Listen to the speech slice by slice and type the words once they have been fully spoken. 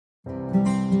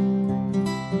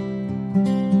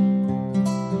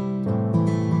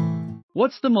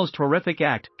What's the most horrific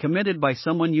act committed by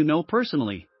someone you know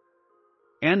personally?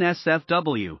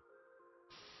 NSFW.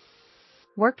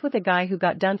 Worked with a guy who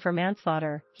got done for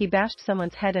manslaughter. He bashed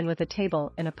someone's head in with a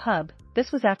table in a pub.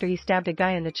 This was after he stabbed a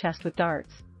guy in the chest with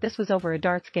darts. This was over a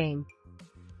darts game.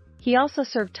 He also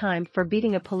served time for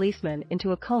beating a policeman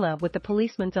into a coma with the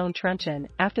policeman's own truncheon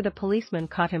after the policeman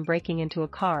caught him breaking into a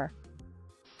car.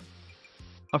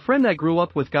 A friend I grew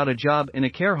up with got a job in a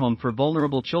care home for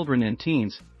vulnerable children and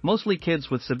teens, mostly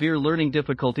kids with severe learning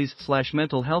difficulties /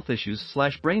 mental health issues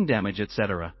 / brain damage,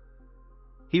 etc.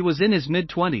 He was in his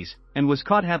mid-20s, and was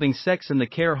caught having sex in the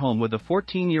care home with a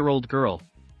 14-year-old girl.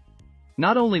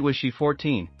 Not only was she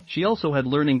 14, she also had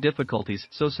learning difficulties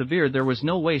so severe there was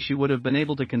no way she would have been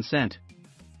able to consent.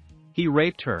 He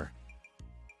raped her.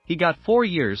 He got 4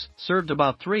 years, served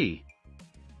about 3.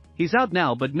 He's out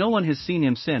now but no one has seen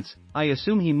him since. I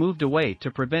assume he moved away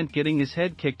to prevent getting his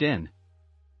head kicked in.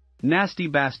 Nasty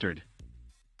bastard.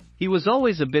 He was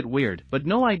always a bit weird, but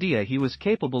no idea he was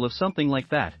capable of something like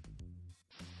that.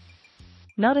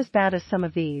 Not as bad as some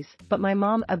of these, but my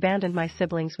mom abandoned my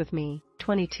siblings with me,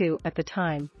 22 at the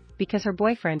time, because her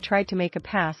boyfriend tried to make a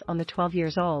pass on the 12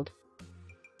 years old.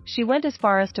 She went as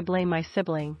far as to blame my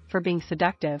sibling for being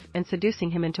seductive and seducing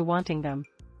him into wanting them.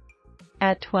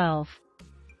 At 12.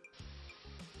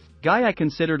 Guy I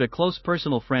considered a close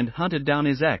personal friend hunted down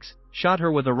his ex, shot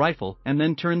her with a rifle, and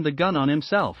then turned the gun on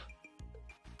himself.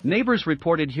 Neighbors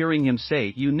reported hearing him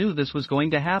say, "You knew this was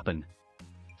going to happen."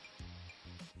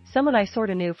 Someone I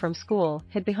sorta knew from school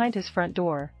hid behind his front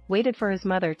door, waited for his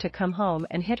mother to come home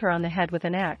and hit her on the head with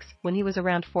an axe when he was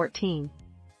around 14.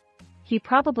 He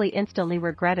probably instantly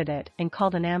regretted it and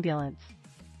called an ambulance.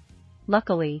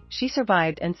 Luckily, she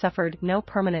survived and suffered no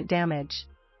permanent damage.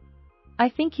 I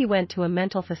think he went to a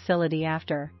mental facility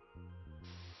after.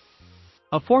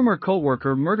 A former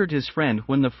coworker murdered his friend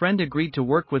when the friend agreed to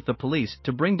work with the police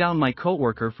to bring down my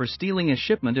coworker for stealing a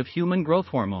shipment of human growth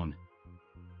hormone.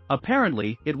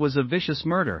 Apparently, it was a vicious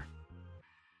murder.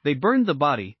 They burned the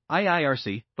body,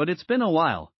 IRC, but it's been a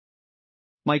while.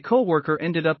 My coworker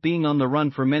ended up being on the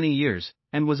run for many years,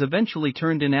 and was eventually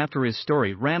turned in after his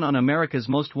story ran on America's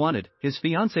Most Wanted. His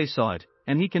fiancée saw it,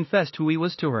 and he confessed who he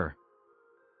was to her.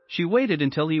 She waited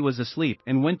until he was asleep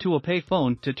and went to a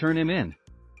payphone to turn him in.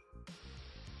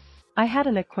 I had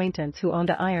an acquaintance who owned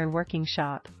an iron working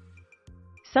shop.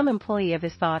 Some employee of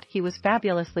his thought he was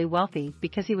fabulously wealthy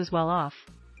because he was well off.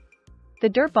 The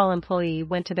dirtball employee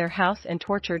went to their house and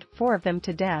tortured 4 of them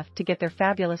to death to get their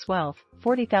fabulous wealth,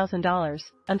 $40,000.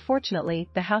 Unfortunately,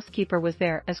 the housekeeper was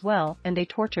there as well and they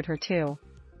tortured her too.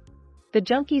 The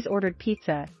junkies ordered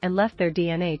pizza and left their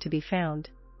DNA to be found.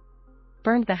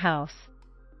 Burned the house.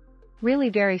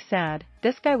 Really very sad.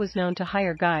 This guy was known to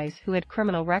hire guys who had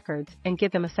criminal records and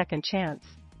give them a second chance.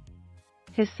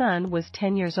 His son was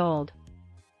 10 years old.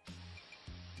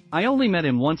 I only met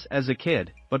him once as a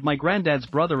kid, but my granddad's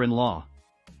brother-in-law.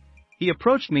 He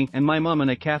approached me and my mom in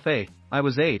a cafe, I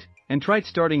was 8, and tried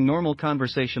starting normal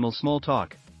conversational small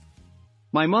talk.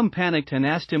 My mom panicked and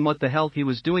asked him what the hell he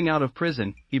was doing out of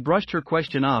prison. He brushed her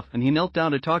question off and he knelt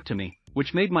down to talk to me,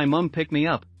 which made my mom pick me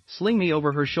up, sling me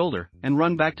over her shoulder, and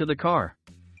run back to the car.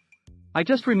 I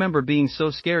just remember being so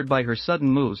scared by her sudden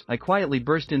moves I quietly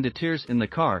burst into tears in the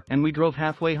car and we drove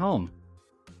halfway home.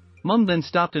 Mom then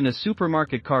stopped in a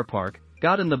supermarket car park,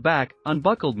 got in the back,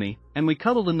 unbuckled me, and we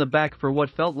cuddled in the back for what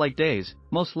felt like days,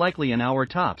 most likely an hour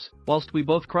tops, whilst we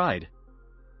both cried.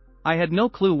 I had no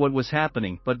clue what was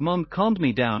happening, but Mom calmed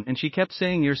me down and she kept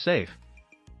saying, "You're safe.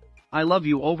 I love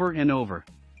you," over and over.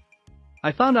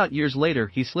 I found out years later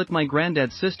he slit my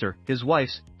granddad's sister, his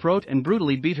wife's, throat and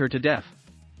brutally beat her to death.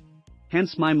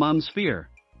 Hence my mom's fear.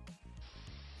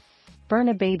 Burn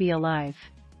a baby alive.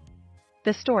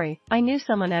 The story, I knew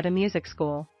someone at a music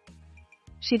school.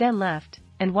 She then left,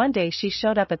 and one day she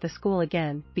showed up at the school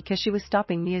again because she was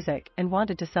stopping music and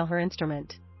wanted to sell her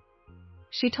instrument.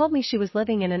 She told me she was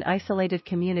living in an isolated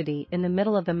community in the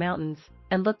middle of the mountains,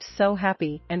 and looked so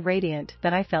happy and radiant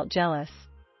that I felt jealous.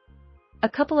 A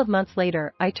couple of months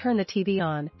later I turned the TV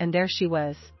on and there she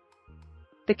was.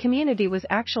 The community was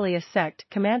actually a sect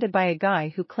commanded by a guy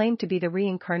who claimed to be the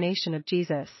reincarnation of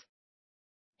Jesus.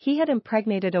 He had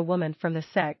impregnated a woman from the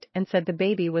sect and said the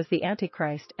baby was the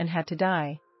Antichrist and had to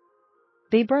die.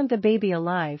 They burned the baby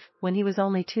alive when he was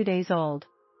only 2 days old.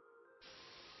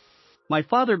 My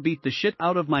father beat the shit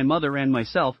out of my mother and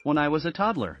myself when I was a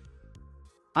toddler.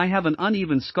 I have an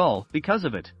uneven skull because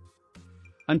of it.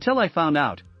 Until I found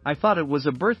out, I thought it was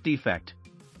a birth defect.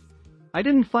 I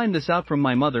didn't find this out from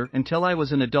my mother until I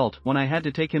was an adult when I had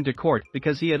to take him to court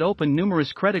because he had opened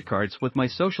numerous credit cards with my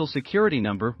social security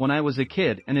number when I was a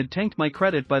kid and had tanked my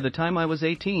credit by the time I was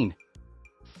 18.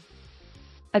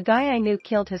 A guy I knew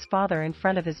killed his father in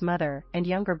front of his mother and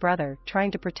younger brother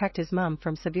trying to protect his mom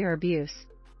from severe abuse.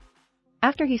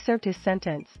 After he served his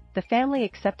sentence, the family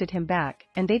accepted him back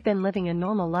and they've been living a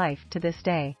normal life to this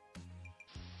day.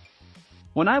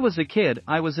 When I was a kid,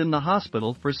 I was in the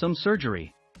hospital for some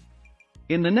surgery.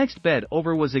 In the next bed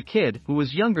over was a kid who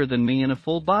was younger than me in a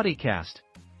full body cast.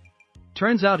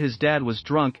 Turns out his dad was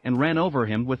drunk and ran over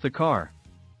him with the car.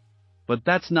 But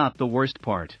that's not the worst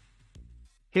part.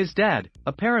 His dad,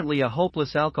 apparently a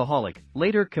hopeless alcoholic,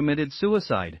 later committed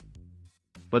suicide.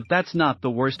 But that's not the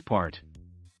worst part.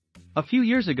 A few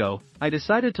years ago, I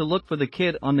decided to look for the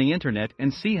kid on the internet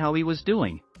and see how he was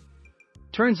doing.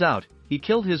 Turns out, he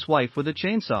killed his wife with a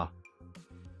chainsaw.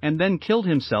 And then killed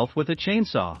himself with a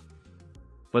chainsaw.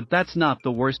 But that's not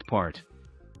the worst part.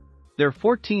 Their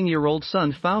 14-year-old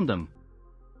son found them.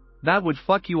 That would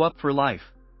fuck you up for life.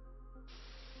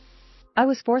 I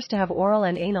was forced to have oral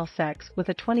and anal sex with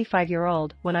a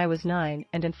 25-year-old when I was 9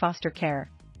 and in foster care.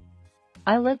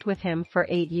 I lived with him for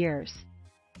 8 years.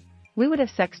 We would have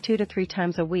sex 2 to 3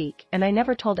 times a week and I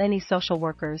never told any social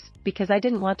workers because I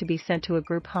didn't want to be sent to a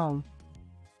group home.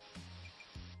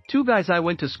 2 guys I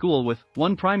went to school with,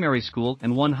 one primary school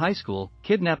and one high school,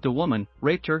 kidnapped a woman,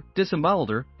 raped her, disemboweled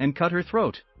her, and cut her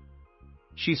throat.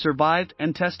 She survived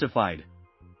and testified.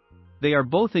 They are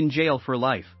both in jail for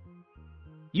life.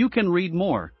 You can read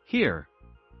more here.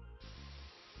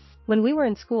 When we were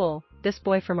in school, this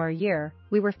boy from our year,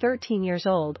 we were 13 years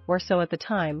old or so at the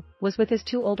time, was with his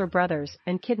 2 older brothers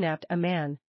and kidnapped a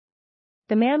man.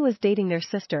 The man was dating their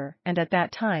sister, and at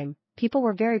that time, people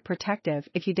were very protective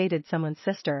if you dated someone's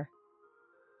sister.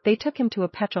 They took him to a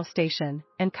petrol station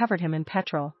and covered him in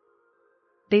petrol.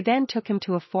 They then took him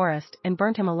to a forest and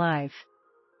burnt him alive.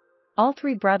 All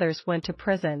 3 brothers went to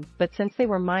prison, but since they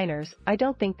were minors, I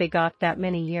don't think they got that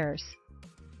many years.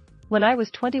 When I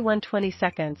was 21-20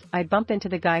 seconds, I bump into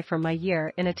the guy from my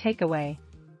year in a takeaway.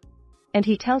 And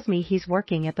he tells me he's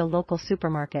working at the local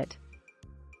supermarket.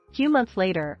 Few months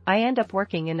later, I end up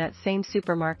working in that same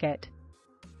supermarket.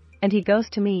 And he goes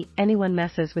to me, anyone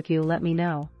messes with you let me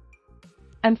know.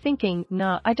 I'm thinking,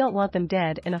 nah, I don't want them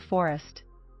dead in a forest.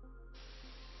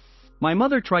 My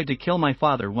mother tried to kill my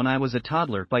father when I was a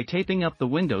toddler by taping up the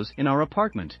windows in our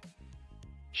apartment.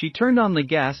 She turned on the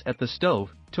gas at the stove,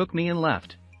 took me and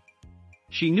left.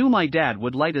 She knew my dad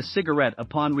would light a cigarette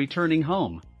upon returning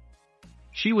home.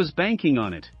 She was banking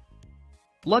on it.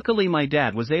 Luckily my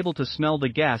dad was able to smell the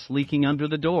gas leaking under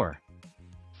the door.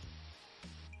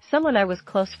 Someone I was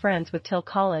close friends with till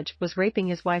college was raping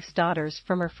his wife's daughters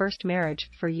from her first marriage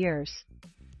for years.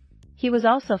 He was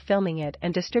also filming it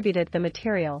and distributed the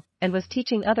material, and was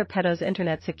teaching other pedos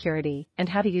internet security and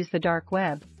how to use the dark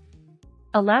web.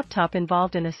 A laptop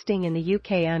involved in a sting in the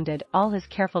UK ended all his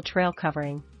careful trail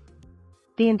covering.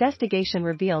 The investigation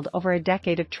revealed over a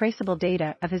decade of traceable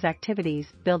data of his activities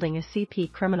building a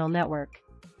CP criminal network.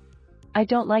 I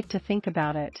don't like to think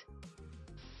about it.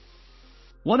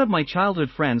 One of my childhood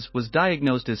friends was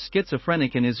diagnosed as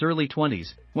schizophrenic in his early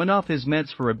 20s, went off his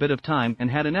meds for a bit of time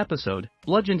and had an episode,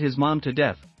 bludgeoned his mom to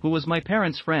death, who was my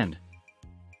parents' friend.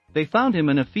 They found him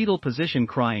in a fetal position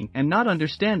crying and not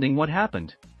understanding what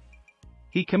happened.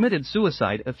 He committed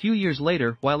suicide a few years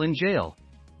later while in jail.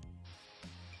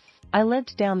 I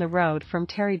lived down the road from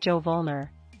Terry Joe Volner.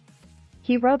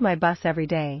 He rode my bus every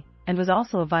day, and was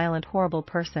also a violent, horrible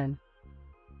person.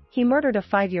 He murdered a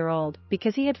 5-year-old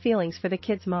because he had feelings for the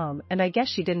kid's mom and I guess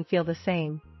she didn't feel the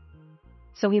same.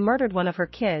 So he murdered one of her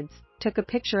kids, took a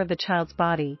picture of the child's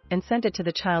body and sent it to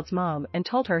the child's mom and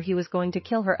told her he was going to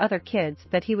kill her other kids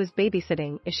that he was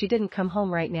babysitting if she didn't come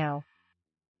home right now.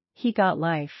 He got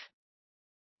life.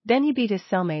 Then he beat his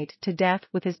cellmate to death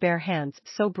with his bare hands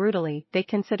so brutally they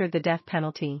considered the death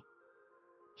penalty.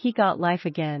 He got life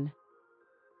again.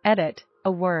 Edit,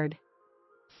 a word.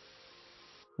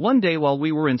 One day while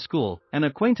we were in school, an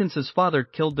acquaintance's father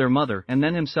killed their mother and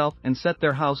then himself and set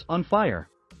their house on fire.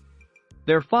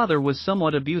 Their father was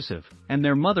somewhat abusive, and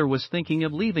their mother was thinking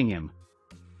of leaving him.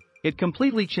 It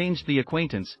completely changed the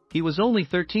acquaintance. He was only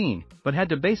 13, but had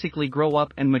to basically grow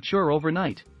up and mature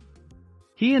overnight.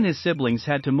 He and his siblings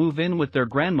had to move in with their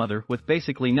grandmother with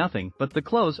basically nothing but the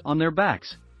clothes on their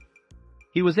backs.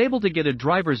 He was able to get a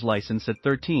driver's license at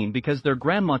 13 because their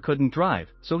grandma couldn't drive,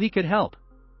 so he could help.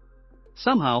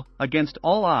 Somehow, against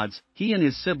all odds, he and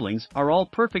his siblings are all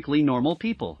perfectly normal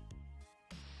people.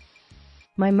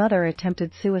 My mother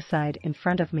attempted suicide in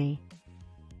front of me.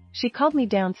 She called me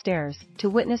downstairs to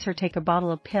witness her take a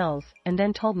bottle of pills and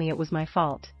then told me it was my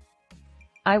fault.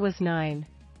 I was 9.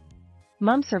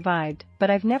 Mom survived, but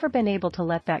I've never been able to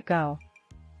let that go.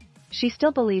 She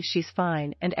still believes she's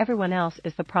fine and everyone else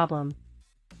is the problem.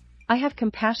 I have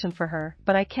compassion for her,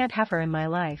 but I can't have her in my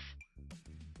life.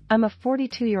 I'm a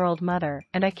 42-year-old mother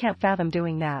and I can't fathom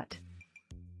doing that.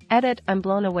 Edit. I'm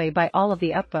blown away by all of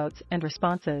the upvotes and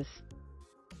responses.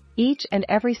 Each and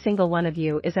every single one of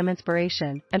you is an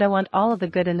inspiration, and I want all of the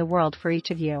good in the world for each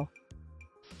of you.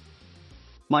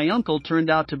 My uncle turned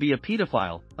out to be a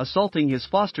pedophile, assaulting his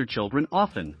foster children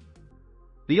often.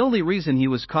 The only reason he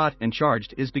was caught and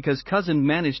charged is because cousin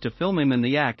managed to film him in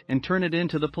the act and turn it in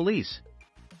to the police.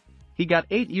 He got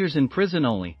 8 years in prison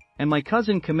only, and my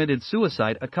cousin committed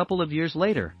suicide a couple of years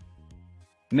later.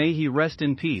 May he rest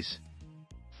in peace.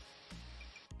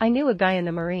 I knew a guy in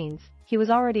the Marines. He was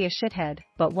already a shithead,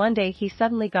 but one day he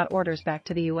suddenly got orders back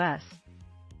to the US.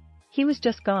 He was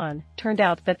just gone. Turned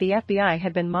out that the FBI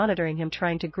had been monitoring him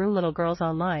trying to groom little girls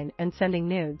online and sending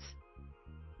nudes.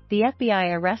 The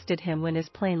FBI arrested him when his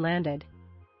plane landed.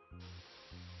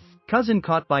 Cousin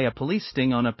caught by a police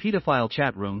sting on a pedophile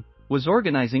chat room, was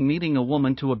organizing meeting a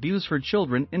woman to abuse her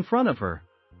children in front of her.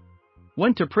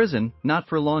 Went to prison, not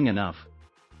for long enough.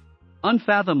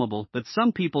 Unfathomable that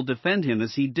some people defend him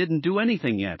as he didn't do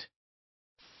anything yet.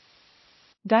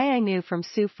 Guy I knew from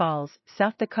Sioux Falls,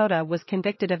 South Dakota was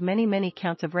convicted of many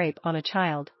counts of rape on a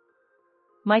child.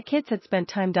 My kids had spent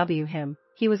time w him,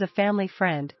 he was a family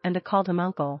friend and I called him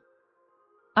uncle.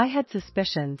 I had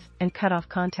suspicions and cut off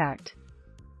contact.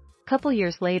 Couple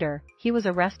years later, he was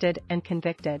arrested and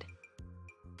convicted.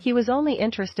 He was only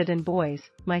interested in boys.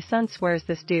 My son swears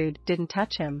this dude didn't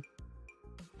touch him.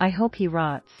 I hope he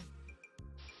rots.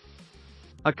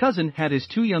 A cousin had his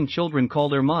 2 young children call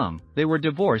their mom. They were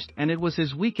divorced and it was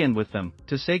his weekend with them,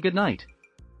 to say goodnight.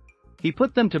 He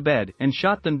put them to bed and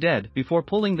shot them dead before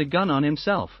pulling the gun on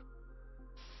himself.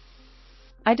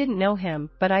 I didn't know him,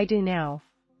 but I do now.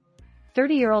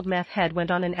 30-year-old meth head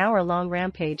went on an hour-long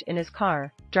rampage in his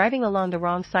car, driving along the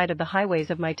wrong side of the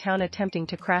highways of my town attempting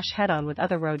to crash head-on with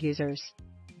other road users.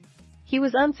 He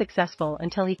was unsuccessful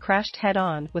until he crashed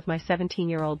head-on with my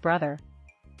 17-year-old brother.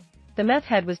 The meth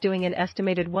head was doing an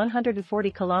estimated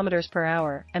 140 kilometers per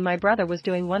hour, and my brother was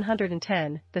doing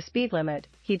 110, the speed limit.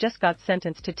 He just got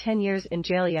sentenced to 10 years in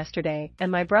jail yesterday, and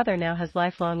my brother now has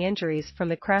lifelong injuries from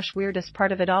the crash. Weirdest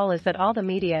part of it all is that all the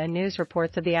media and news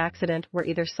reports of the accident were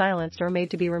either silenced or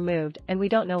made to be removed, and we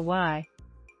don't know why.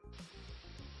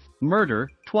 Murder,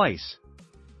 twice.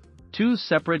 2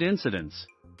 separate incidents.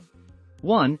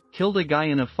 1, killed a guy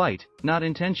in a fight, not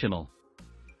intentional.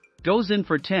 Goes in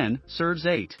for 10, serves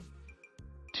 8.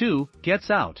 2,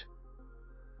 gets out.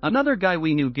 Another guy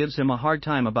we knew gives him a hard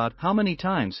time about how many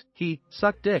times he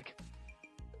sucked dick.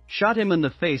 Shot him in the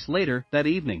face later that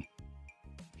evening.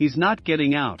 He's not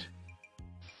getting out.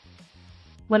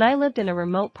 When I lived in a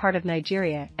remote part of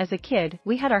Nigeria as a kid,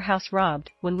 we had our house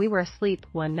robbed when we were asleep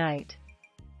one night.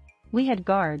 We had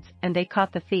guards and they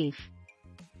caught the thief.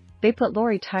 They put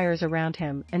lorry tires around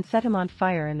him and set him on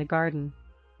fire in the garden.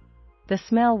 The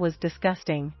smell was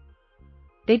disgusting.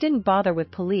 They didn't bother with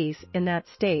police in that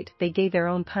state, they gave their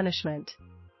own punishment.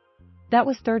 That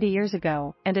was 30 years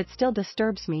ago, and it still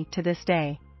disturbs me to this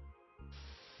day.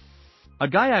 A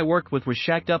guy I worked with was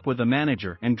shacked up with a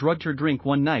manager and drugged her drink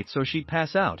one night so she'd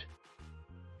pass out.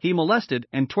 He molested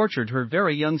and tortured her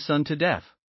very young son to death.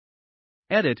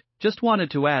 Edit, just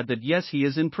wanted to add that yes, he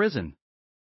is in prison.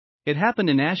 It happened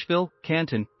in Asheville,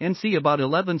 Canton, NC about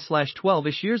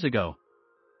 11/12ish years ago.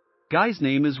 Guy's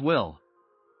name is Will.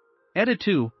 Edit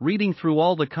 2, reading through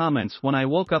all the comments when I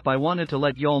woke up I wanted to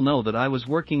let y'all know that I was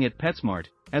working at PetSmart,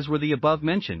 as were the above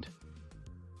mentioned.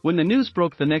 When the news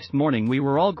broke the next morning we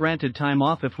were all granted time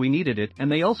off if we needed it and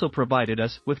they also provided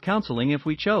us with counseling if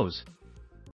we chose.